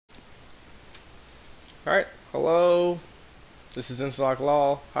Alright, hello. This is Inslock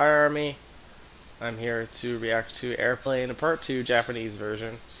Lol. Hi Army. I'm here to react to Airplane Part 2 Japanese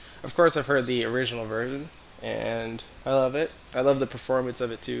version. Of course, I've heard the original version, and I love it. I love the performance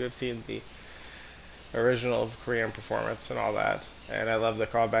of it too. I've seen the original Korean performance and all that, and I love the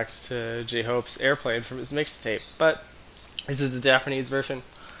callbacks to J-Hope's Airplane from his mixtape. But this is the Japanese version.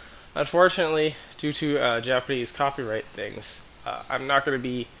 Unfortunately, due to Japanese copyright things, I'm not going to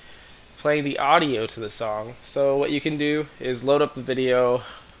be playing the audio to the song. So what you can do is load up the video,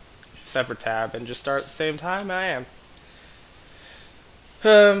 separate tab, and just start at the same time I am.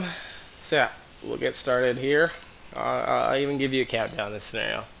 Um, so yeah, we'll get started here. I'll even give you a countdown in this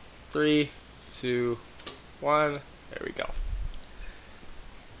scenario. 3, 2, 1, there we go.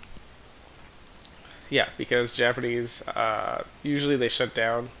 Yeah, because Japanese, usually they shut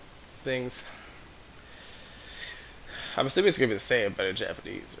down things. I'm assuming it's gonna be the same, but in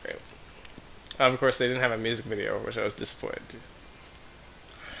Japanese, right? Of course, they didn't have a music video, which I was disappointed to.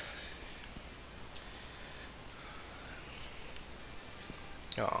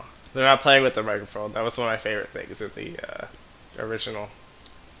 Oh, they're not playing with the microphone. That was one of my favorite things in the original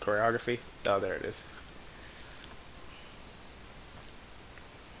choreography. Oh, there it is.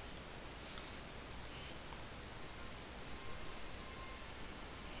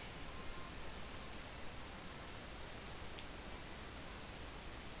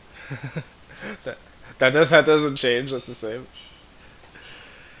 that that doesn't change. That's the same.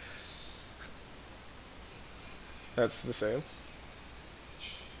 That's the same.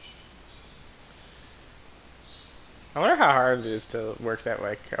 I wonder how hard it is to work that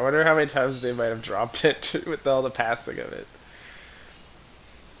mic. I wonder how many times they might have dropped it with all the passing of it.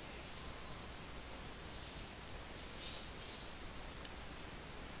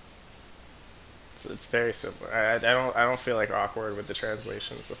 It's very similar. I don't feel like awkward with the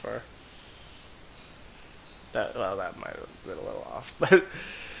translation so far. That might have been a little off, but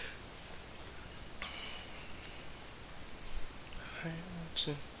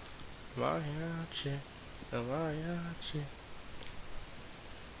mariachi, mariachi.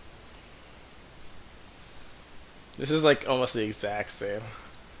 This is like almost the exact same.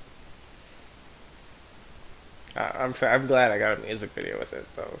 I'm glad I got a music video with it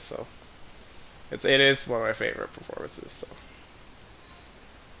though. So it is one of my favorite performances. So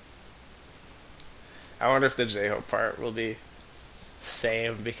I wonder if the J-Hope part will be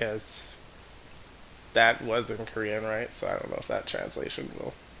same because that was in Korean, right? So I don't know if that translation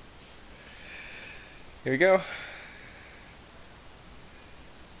will. Here we go.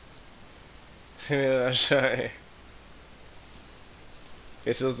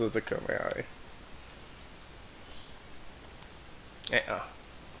 This is the Komeai.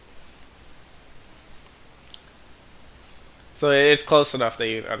 So it's close enough that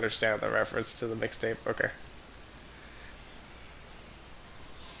you understand the reference to the mixtape. Okay.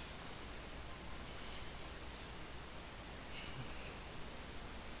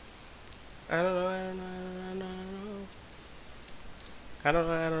 I don't know. I don't know. I don't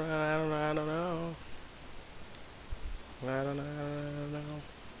know. I don't know. I don't know. I don't know. I don't know. I don't know.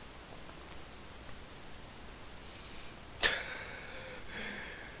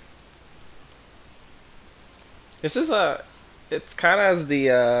 This is a. It's kind of has the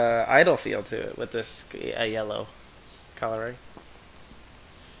idol feel to it with this yellow coloring.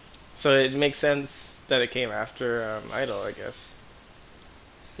 So it makes sense that it came after Idol, I guess.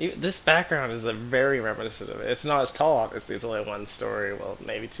 This background is very reminiscent of it. It's not as tall, obviously. It's only one story. Well,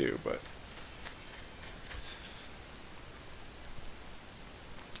 maybe two, but.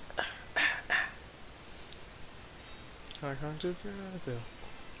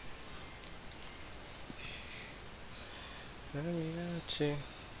 Mariachi,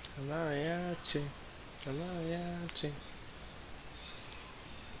 mariachi, mariachi.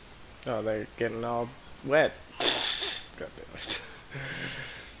 Oh, they're getting all wet. God damn it.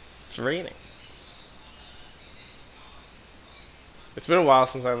 It's raining. It's been a while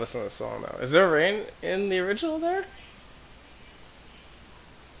since I listened to the song, though. Is there rain in the original there?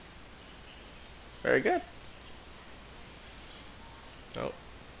 Very good. Oh.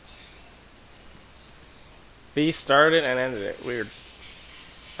 B started and ended it. Weird.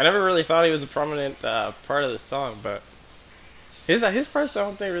 I never really thought he was a prominent part of the song, but his parts I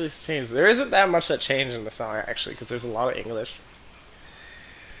don't think really changed. There isn't that much that changed in the song actually, because there's a lot of English.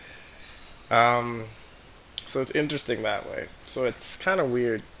 Um, so it's interesting that way. So it's kind of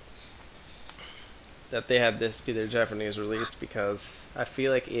weird that they had this be their Japanese release because I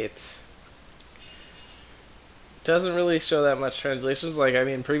feel like it doesn't really show that much translations. Like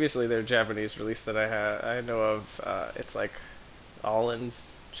previously their Japanese release that I know of, it's like all in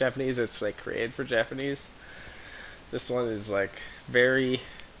Japanese. It's like created for Japanese. This one is like very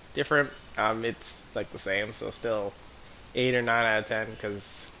different. It's like the same, so still 8 or 9 out of 10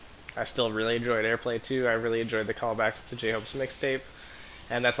 because I still really enjoyed Airplay 2. I really enjoyed the callbacks to J-Hope's mixtape,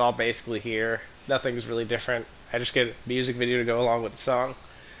 and that's all basically here. Nothing's really different. I just get a music video to go along with the song.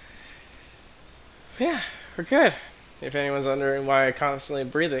 Yeah, we're good. If anyone's wondering why I constantly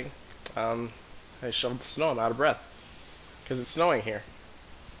breathing, I shoved the snow. I'm out of breath because it's snowing here.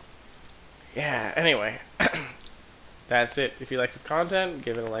 Yeah. Anyway, that's it. If you like this content,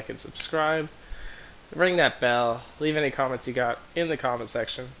 give it a like and subscribe. Ring that bell. Leave any comments you got in the comment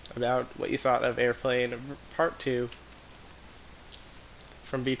section about what you thought of Airplane Part 2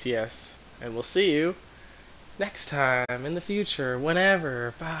 from BTS. And we'll see you next time in the future,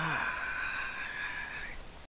 whenever. Bye.